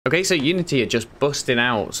Okay, so Unity are just busting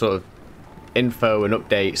out sort of info and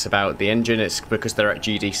updates about the engine. It's because they're at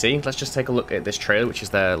GDC. Let's just take a look at this trailer, which is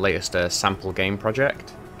their latest sample game project.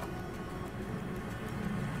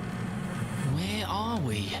 Where are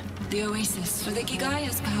we? The oasis where the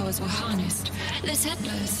Gigaya's powers were harnessed. The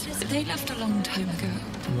settlers, they left a long time ago.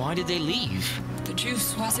 Why did they leave? The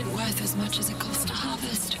juice wasn't worth as much as it cost to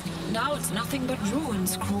harvest. Now it's nothing but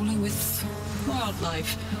ruins crawling with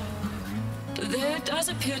wildlife. There does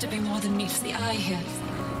appear to be more than meets the eye here.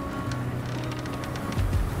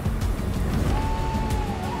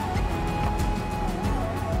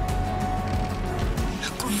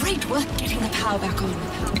 Great work getting the power back on.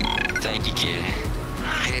 Thank you, kid.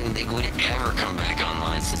 I didn't think we'd ever come back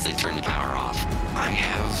online since they turned the power off. I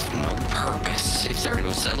have no purpose if there are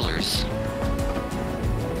no settlers.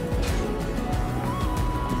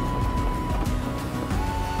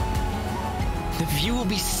 The view will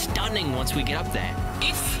be stunning once we get up there.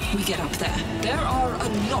 If we get up there are a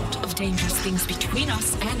lot of dangerous things between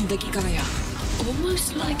us and the Gigaya.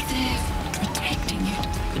 Almost like they're protecting it.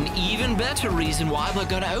 An even better reason why we're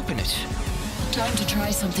gonna open it. Time to try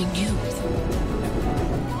something new.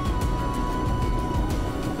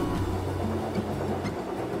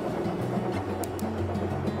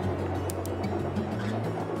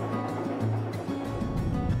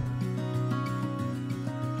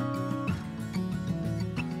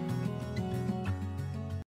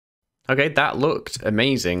 Okay, that looked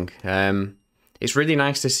amazing. It's really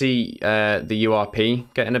nice to see the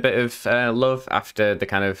URP getting a bit of love after the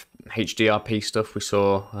kind of HDRP stuff we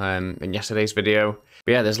saw in yesterday's video.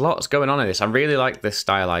 But yeah, there's lots going on in this. I really like this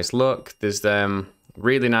stylized look. There's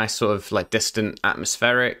really nice sort of like distant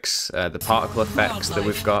atmospherics. The particle effects that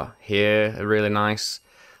we've got here are really nice.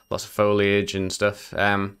 Lots of foliage and stuff.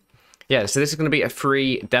 Yeah, so this is going to be a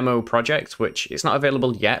free demo project, which it's not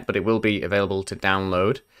available yet, but it will be available to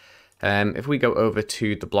download. If we go over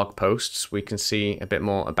to the blog posts, we can see a bit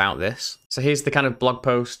more about this. So here's the kind of blog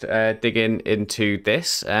post digging into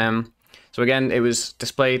this. So again, it was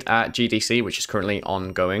displayed at GDC, which is currently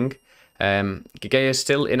ongoing. Gigaya is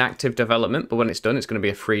still in active development, but when it's done, it's going to be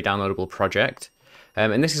a free downloadable project.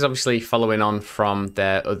 And this is obviously following on from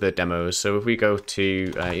their other demos. So if we go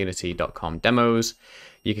to unity.com demos,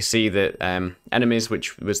 you can see that enemies,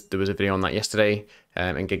 there was a video on that yesterday,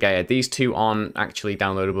 and Gigaya, these two aren't actually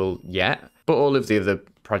downloadable yet, but all of the other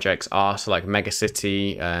projects are. So like Mega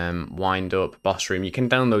City, Wind Up, Boss Room, you can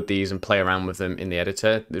download these and play around with them in the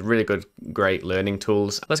editor. They're really good, great learning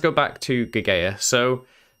tools. Let's go back to Gigaya. So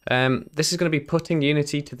this is going to be putting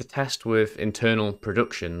Unity to the test with internal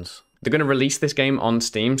productions. They're going to release this game on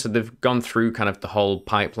Steam, so they've gone through kind of the whole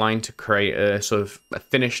pipeline to create a sort of a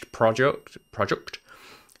finished product,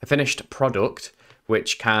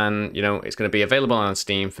 which can, you know, it's going to be available on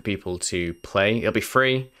Steam for people to play. It'll be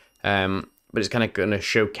free, but it's kind of going to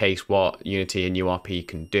showcase what Unity and URP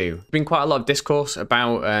can do. There's been quite a lot of discourse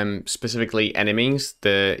about specifically enemies,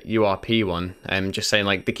 the URP one, just saying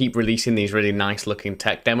like they keep releasing these really nice looking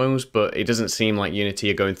tech demos, but it doesn't seem like Unity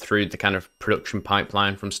are going through the kind of production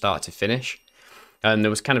pipeline from start to finish. And there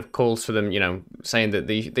was kind of calls for them, you know, saying that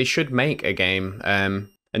they should make a game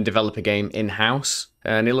and develop a game in-house.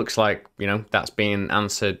 And it looks like, you know, that's being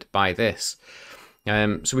answered by this.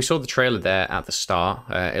 So we saw the trailer there at the start.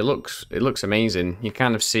 It looks amazing. You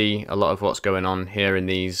kind of see a lot of what's going on here in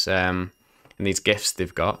these GIFs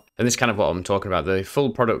they've got. And this is kind of what I'm talking about, the full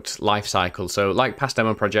product life cycle. So like past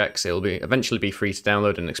demo projects, it'll eventually be free to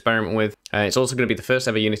download and experiment with. It's also going to be the first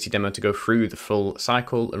ever Unity demo to go through the full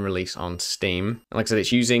cycle and release on Steam. And like I said,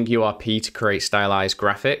 it's using URP to create stylized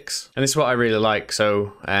graphics. And this is what I really like.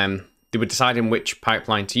 So they were deciding which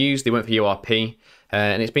pipeline to use. They went for URP.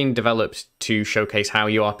 And it's been developed to showcase how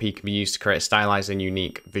URP can be used to create a stylized and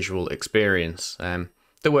unique visual experience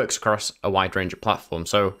that works across a wide range of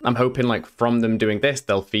platforms. So I'm hoping like from them doing this,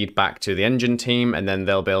 they'll feed back to the engine team and then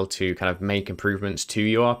they'll be able to kind of make improvements to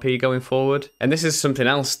URP going forward. And this is something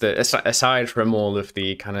else that, aside from all of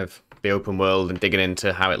the kind of the open world and digging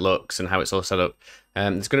into how it looks and how it's all set up,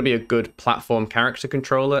 there's going to be a good platform character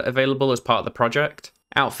controller available as part of the project.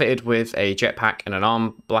 Outfitted with a jetpack and an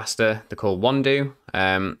arm blaster, they're called Wandu,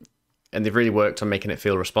 and they've really worked on making it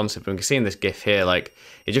feel responsive. And we can see in this GIF here, like,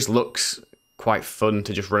 it just looks quite fun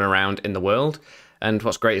to just run around in the world. And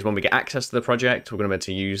what's great is when we get access to the project, we're going to be able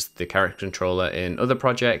to use the character controller in other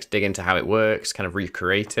projects, dig into how it works, kind of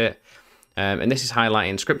recreate it. And this is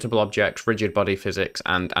highlighting scriptable objects, rigid body physics,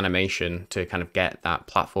 and animation to kind of get that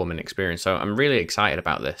platforming experience. So I'm really excited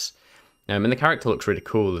about this. And the character looks really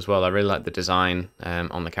cool as well. I really like the design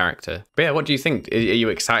on the character. But yeah, what do you think? Are you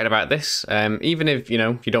excited about this? Even if, you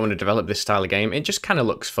know, you don't want to develop this style of game, it just kind of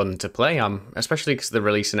looks fun to play. Especially because they're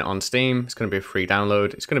releasing it on Steam. It's going to be a free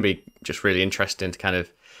download. It's going to be just really interesting to kind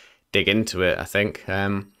of dig into it, I think.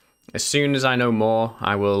 As soon as I know more,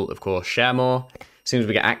 I will, of course, share more. As soon as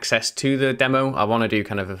we get access to the demo, I want to do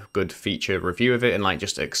kind of a good feature review of it and like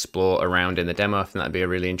just explore around in the demo. I think that'd be a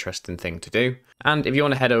really interesting thing to do. And if you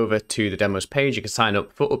want to head over to the demos page, you can sign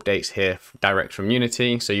up for updates here direct from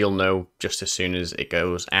Unity, so you'll know just as soon as it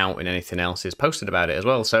goes out and anything else is posted about it as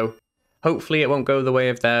well. So hopefully it won't go the way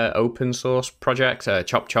of their open source project,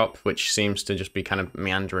 Chop Chop, which seems to just be kind of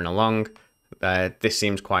meandering along. This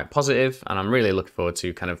seems quite positive, and I'm really looking forward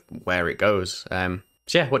to kind of where it goes.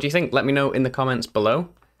 So yeah, what do you think? Let me know in the comments below.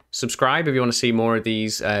 Subscribe if you want to see more of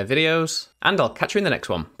these videos, and I'll catch you in the next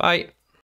one. Bye!